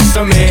 ands, buts,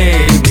 or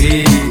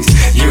maybes.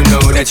 You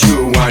know that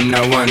you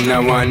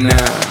wanna.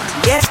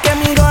 Y es que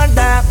mi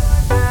gorda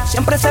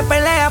siempre se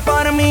pelea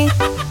por mí.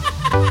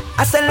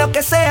 Hace lo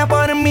que sea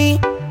por mí.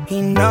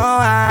 Y no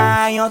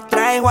hay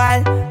otra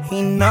igual.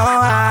 Y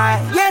no hay.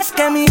 Y es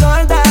que mi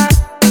gorda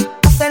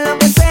hace lo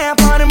que sea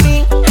por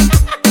mí.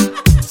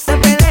 Se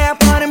pelea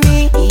por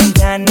mí. Y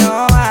ya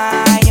no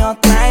hay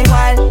otra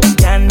igual.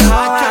 Ya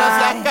no hay.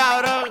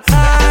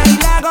 Ay,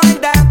 la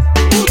gorda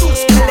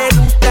que le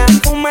gusta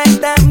fumar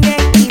también.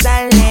 Y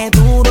darle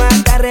duro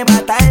hasta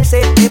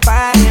arrebatarse. De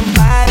par en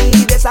par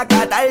y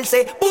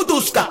desacatarse.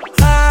 Putusca.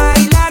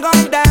 Ay, la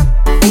gorda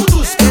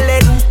que le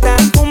gusta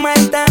fumar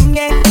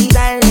también. Y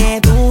darle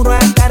duro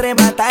hasta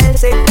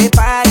arrebatarse. De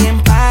par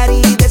en par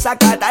y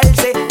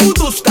desacatarse.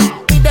 Putusca.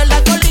 Pide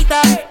la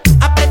colita,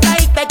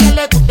 apretadita, que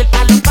le gusta el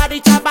palo para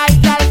ir a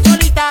bailar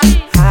solita.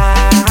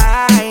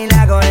 Ay,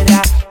 la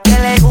gorda que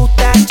le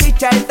gusta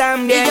chichar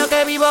también. Y yo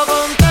que vivo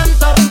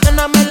contento, que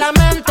no me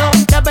lamento,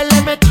 de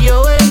haberle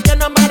metido que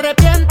no me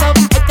arrepiento.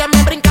 Es que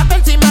me brincaba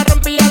encima,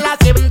 rompía el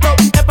asiento,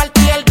 me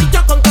partía el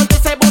bicho con todo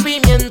ese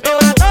movimiento.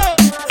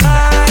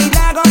 Ay,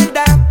 la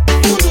gorda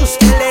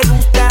que le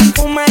gusta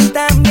fumar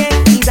también.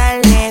 Y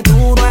darle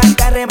duro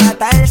hasta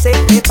arrebatarse.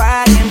 De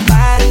par en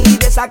par y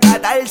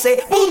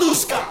desacatarse.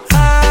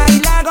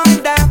 Ay, la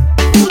gorda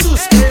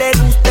que le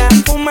gusta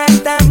fumar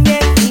también.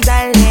 Y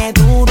darle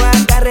duro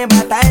hasta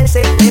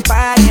arrebatarse. De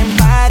par en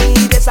par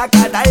y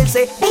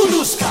desacatarse.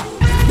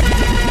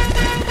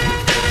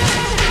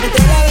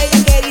 Entre la bella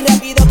que y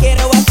rápido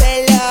quiero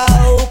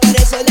hacerlo. Por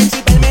eso del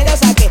zipper me lo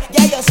saqué.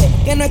 Ya yo sé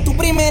que no es tu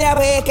primera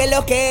vez que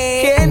lo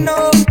que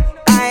no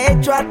ha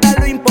hecho hasta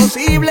lo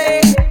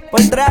imposible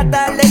por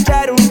tratar de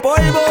echar un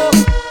polvo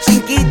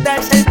sin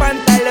quitarse el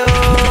pantalón.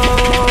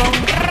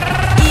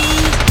 ¿Y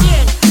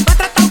quién va a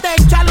tratar de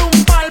echarle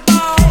un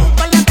polvo?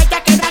 Con la bella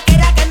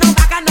que no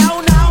va a ganar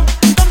uno.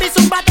 Con mi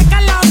zumba de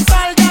calor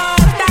soldo.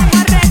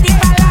 Estamos ready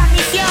para la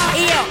misión. Y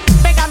yo,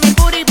 pégame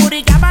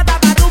buri, ya va a dar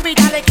rubi.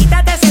 Dale,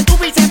 quítate ese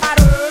tubo y se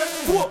paró.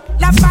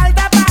 La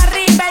falda para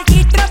arriba, el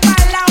guistro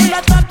para el lado.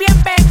 Los dos bien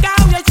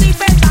pegados y el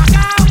zipper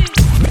bajado.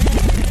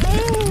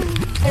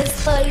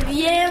 Estoy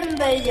bien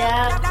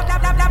bella.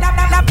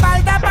 La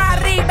falda para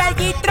arriba, el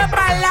guistro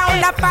para el lado.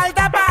 La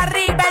falda para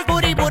arriba, el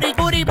buri.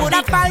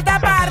 La falda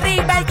para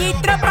arriba, el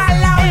guistro para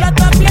el lado. Los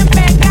dos bien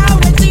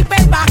pegados, el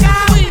zipper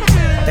bajado.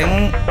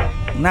 Tengo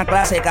una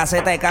clase de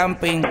caseta de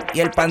camping y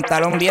el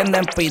pantalón bien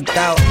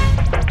despintado.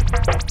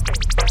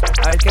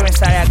 A ver qué me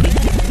sale aquí.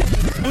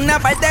 Una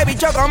parte de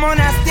bicho como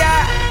Nastia.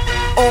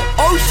 Oh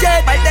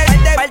shit. Parte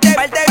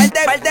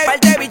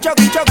bicho.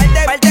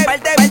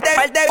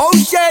 Parte. Oh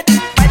shit.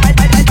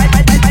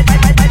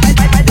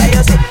 Ya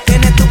yo sé que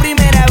no es tu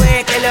primera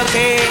vez que lo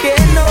que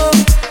no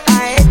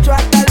ha hecho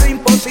hasta lo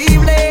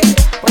imposible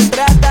por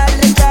tratar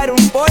de echar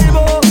un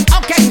polvo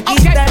sin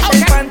quitarse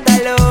el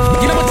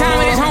pantalón. You know what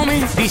time it is,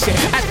 homie? Dice,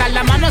 hasta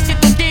la mano si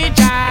tú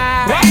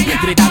chillas.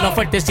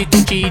 fuerte si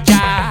tú chillas.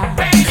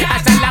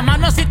 Alza la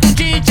mano si tú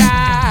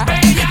chillas.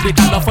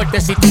 Gritando fuerte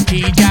si tú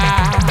chillas.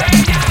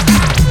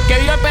 Que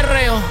viva el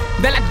perreo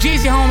de la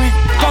Jeezy, homie.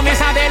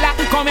 Comienza de la,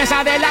 ¿cómo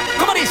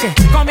dice?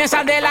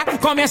 Comienza de la,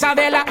 comienza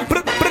de la,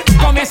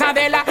 comienza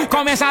de la,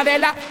 comienza de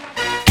la.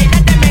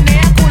 Ella te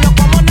menea culo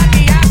como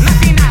Nakia.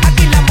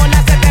 Aquí las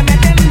bolas se te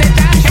meten de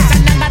chacha. Esa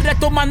nanga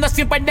retumbando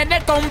sin perder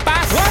el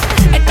compás.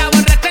 Esta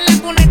borracha en la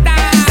cuneta.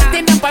 Se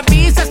tiene pa'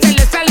 pizza, se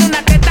le sale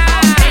una teta.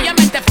 Ella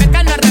mete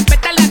feca, no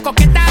respeta la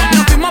coqueta.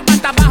 Nos fuimos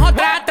pata abajo,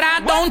 tra,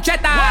 don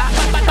cheta.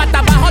 Pata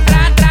abajo,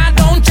 tra,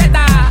 don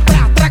cheta.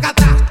 Traca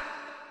atrás.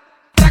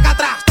 Traca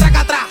atrás, traca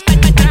atrás.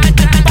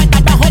 Pata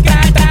abajo,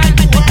 tra,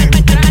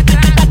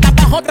 pata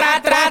abajo,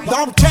 tra,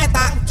 don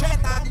cheta.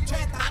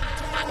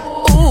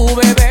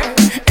 Bebé,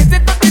 ese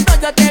topito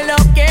yo te lo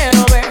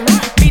quiero ver.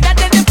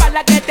 Mírate de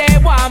espalda que te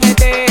voy a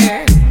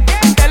meter.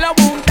 Te lo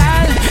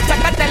montar,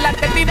 sácate la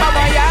teta y vamos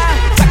allá.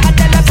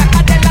 Sácatela,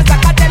 sácatela,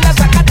 sácatela,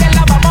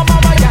 sácatela,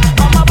 vamos allá,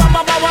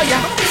 vamos allá.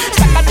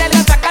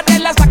 Sácatela,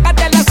 sácatela,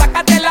 sácatela,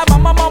 sácatela,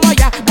 vamos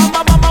allá,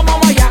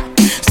 vamos allá.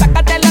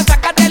 Sácatela,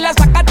 sácatela,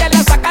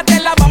 sácatela,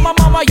 sácatela,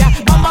 vamos allá,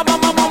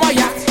 vamos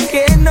allá.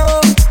 Que no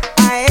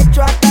ha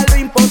hecho hasta lo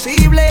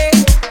imposible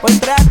por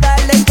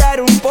tratar de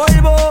echar un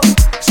polvo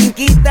sin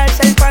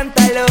quitarse el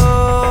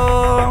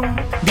pantalón.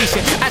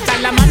 Dice, alza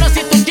la mano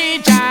si tú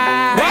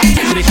chichas.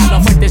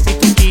 Gritando fuerte si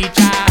tú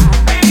chichas.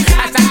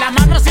 Alza la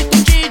mano si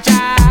tú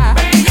chichas.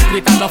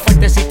 Gritando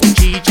fuerte si tú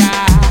chichas.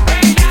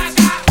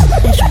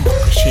 Es un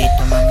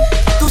poquito, mami.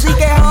 Tú sí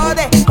que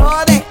jode,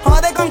 jode,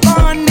 jode con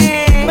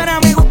cojones. Pero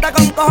me gusta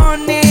con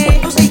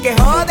cojones. Tú sí que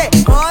jode,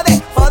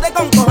 jode, jode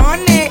con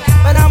cojones.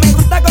 Pero me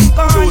gusta con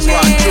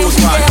cojones. Tú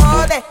sí que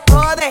jode,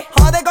 jode,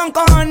 jode con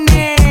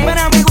cojones.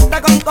 Pero me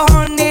gusta con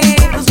cojones.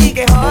 Tú sí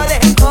que jode,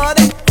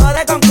 jode,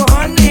 jode con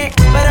cojones.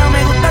 Pero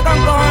me gusta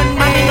con cojones.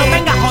 Mami, no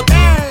vengas a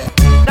joder,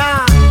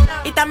 nah.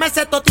 Y dame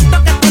ese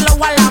totito que te lo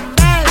voy a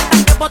lamber.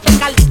 Hasta que bote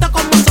caldito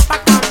como sopa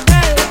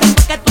candel.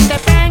 Después que tú te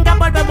vengas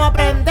volvemos a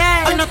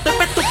aprender. Hoy no estoy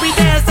pa'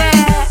 estupideces.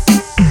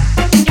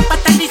 Y pa'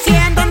 estar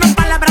diciendo no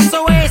palabras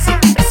ese.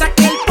 Te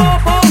saqué el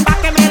popo pa'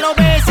 que me lo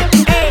bese.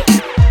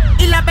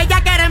 Y la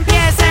bella que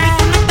empiece.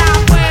 Tú no estás a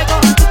fuego,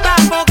 tú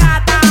estás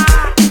fogata.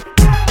 Tú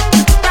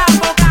estás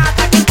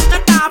fogata, que tú no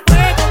estás a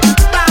fuego. Tú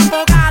estás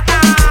fogata.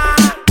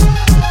 Tú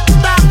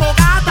estás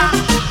fogata.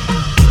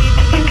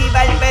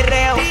 Viva el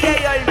perreo.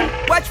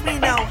 Watch me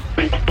now,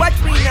 watch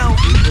me now.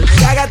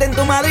 Cágate en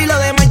tu madre y lo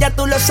demás ya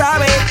tú lo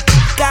sabes.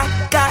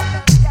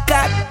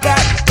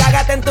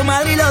 Cágate en tu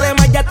madre y lo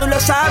demás ya tú lo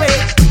sabes.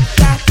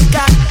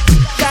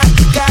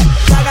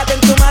 Cágate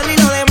en tu madre y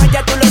lo demás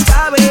ya tú lo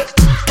sabes.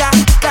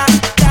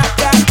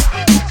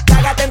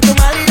 Cágate en tu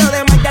madre y lo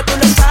demás ya tú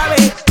lo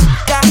sabes.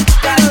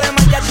 Lo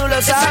demás ya tú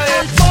lo sabes.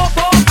 El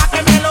popo pa'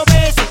 que me lo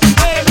bese,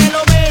 me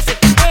lo bese,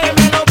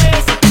 me lo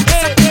bese.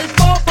 Saqué el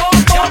popo,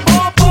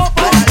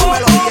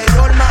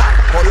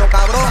 Pollo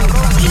cabrón.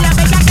 y la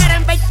bella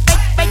quieren, bella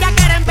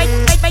quieren.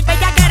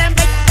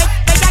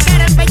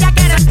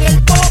 Saqué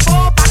el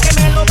popo pa' que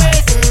me lo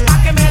bese,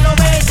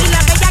 y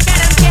la bella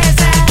quieren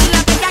empiece. Y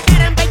la bella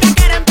quieren, y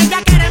la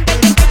bella quieren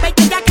empiece.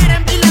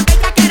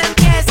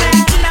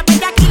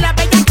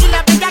 Y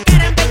la bella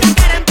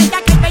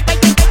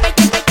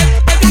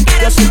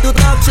quieren. Yo soy tu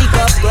tóxico,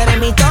 tú eres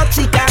mi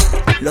tóxica.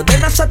 Los de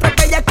nosotros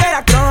bella que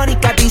era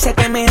crónica. Dice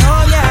que me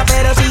odia,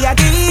 pero sigue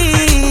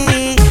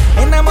aquí.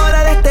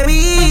 Enamora de este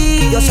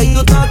beat. Yo soy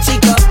tu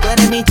tóxico, tú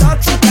eres mi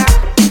tóxica.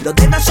 Los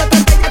de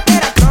nosotros bella que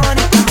era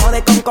crónica.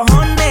 Jode con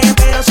cojones,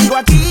 pero sigo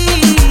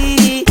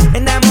aquí.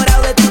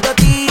 Enamorado de tu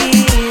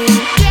toti.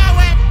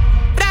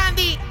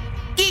 Randy,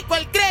 Kiko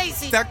el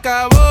Crazy. Se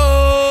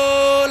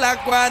acabó la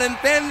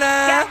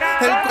cuarentena,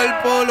 el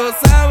cuerpo lo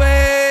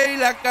sabe y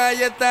la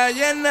calle está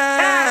llena.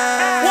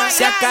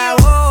 Se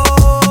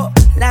acabó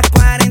la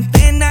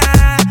cuarentena,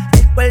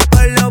 el cuerpo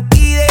lo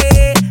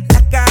pide,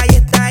 la calle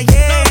está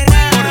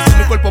llena. Por eso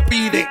mi cuerpo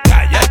pide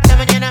calla, Hasta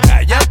mañana,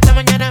 calla, hasta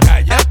mañana,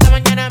 calla, hasta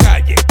mañana,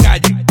 calle,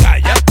 calle,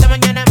 calla, hasta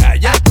mañana,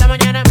 calla, hasta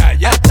mañana,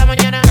 calla, hasta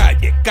mañana.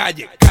 calle,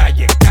 calle,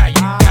 calle,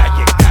 calle,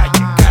 calle,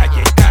 calle,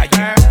 calle,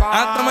 calle.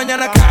 Hasta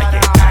mañana calle,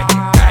 calle,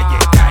 calle,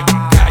 calle,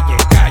 calle,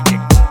 calle.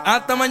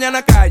 Hasta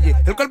mañana calle.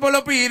 El cuerpo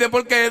lo pide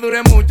porque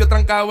duré mucho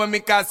trancado en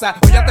mi casa.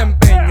 Hoy ya te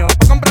empeño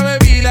pa' comprar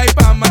bebida y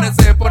pa'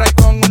 amanecer por ahí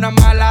con una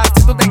mala.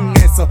 Si tú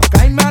tenés eso,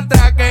 caíme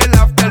atrás que el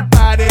after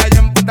party allá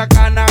en Punta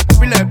Cana con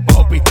pile de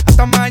popi.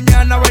 Hasta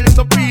mañana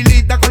bailando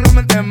pilita con la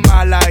mente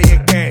mala. Y es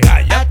que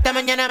calla, Hasta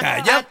mañana,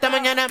 calla, hasta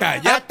mañana,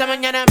 calla, hasta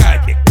mañana,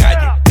 calle,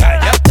 calle,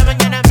 calla, hasta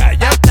mañana,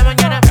 calla, hasta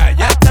mañana,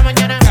 calla, hasta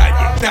mañana.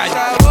 calle, calle.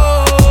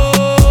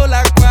 Acabó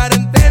la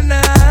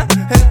cuarentena,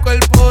 el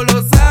cuerpo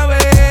lo sabe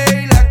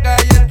y la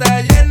calle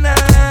está llena.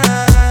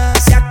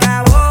 Se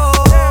acabó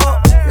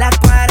la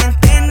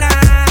cuarentena,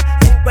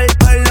 el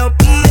cuerpo lo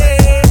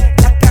pide,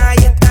 la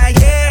calle está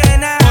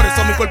llena. Por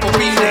eso mi cuerpo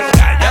pide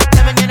calla,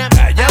 Hasta mañana,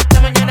 calla,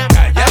 hasta mañana,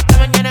 calla,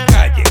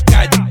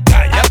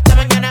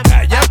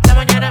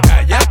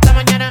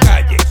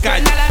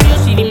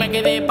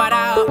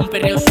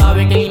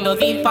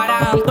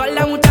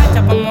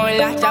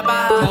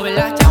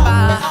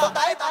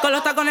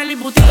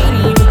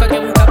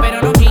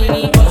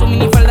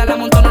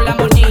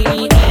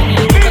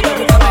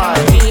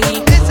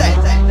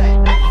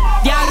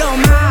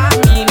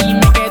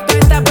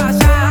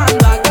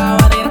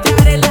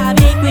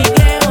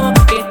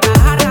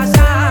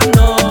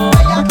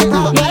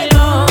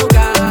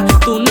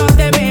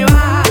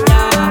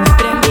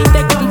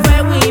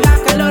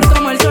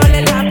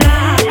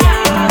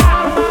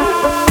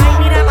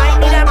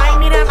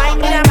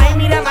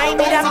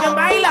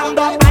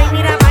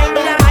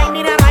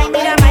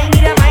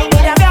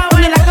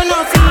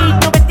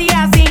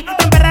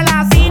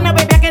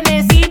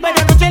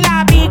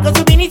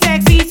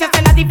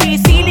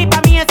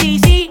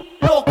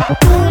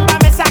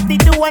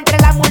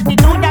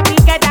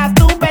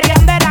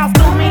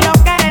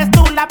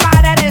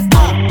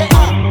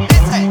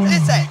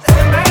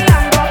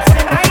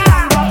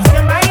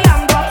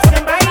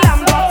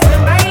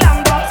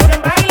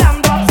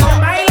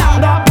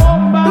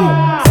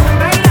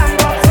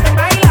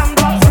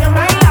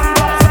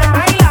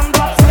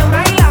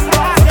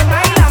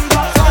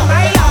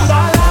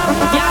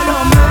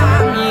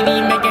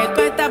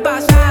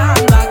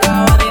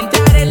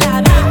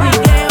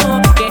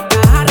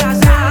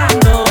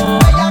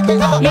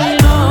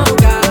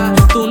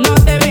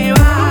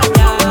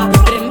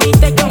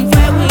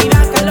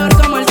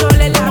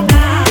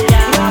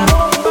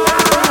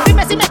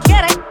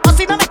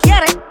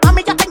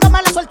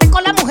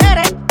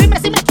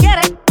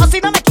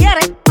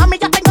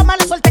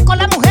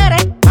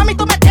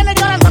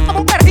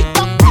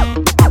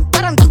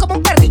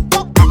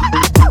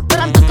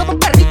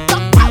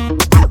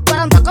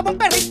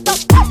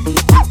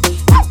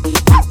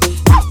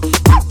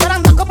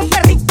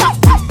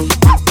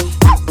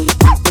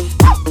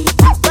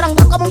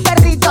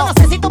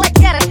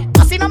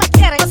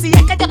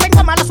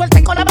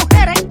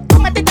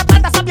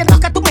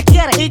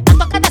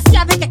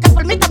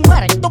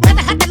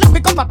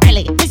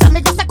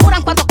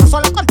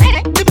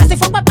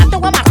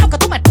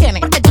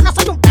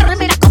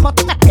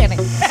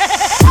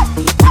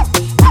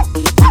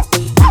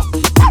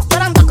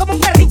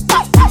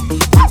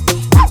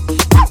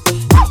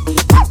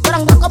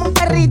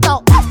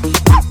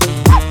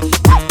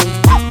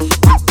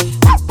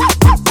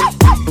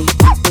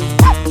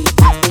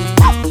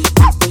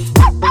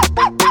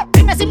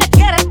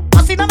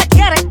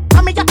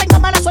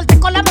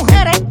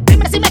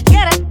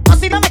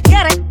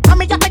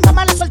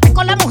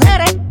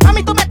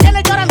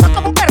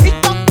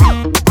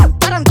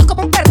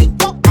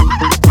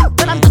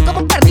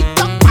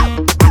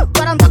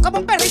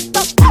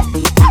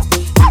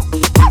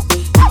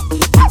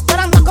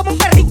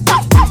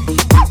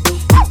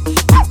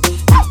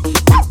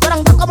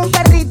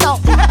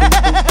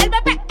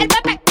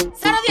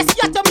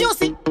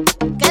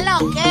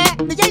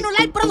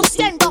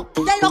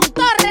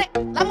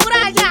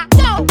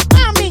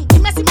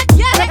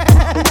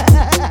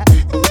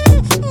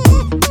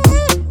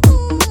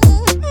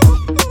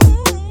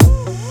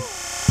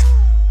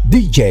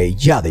 DJ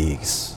Jadix.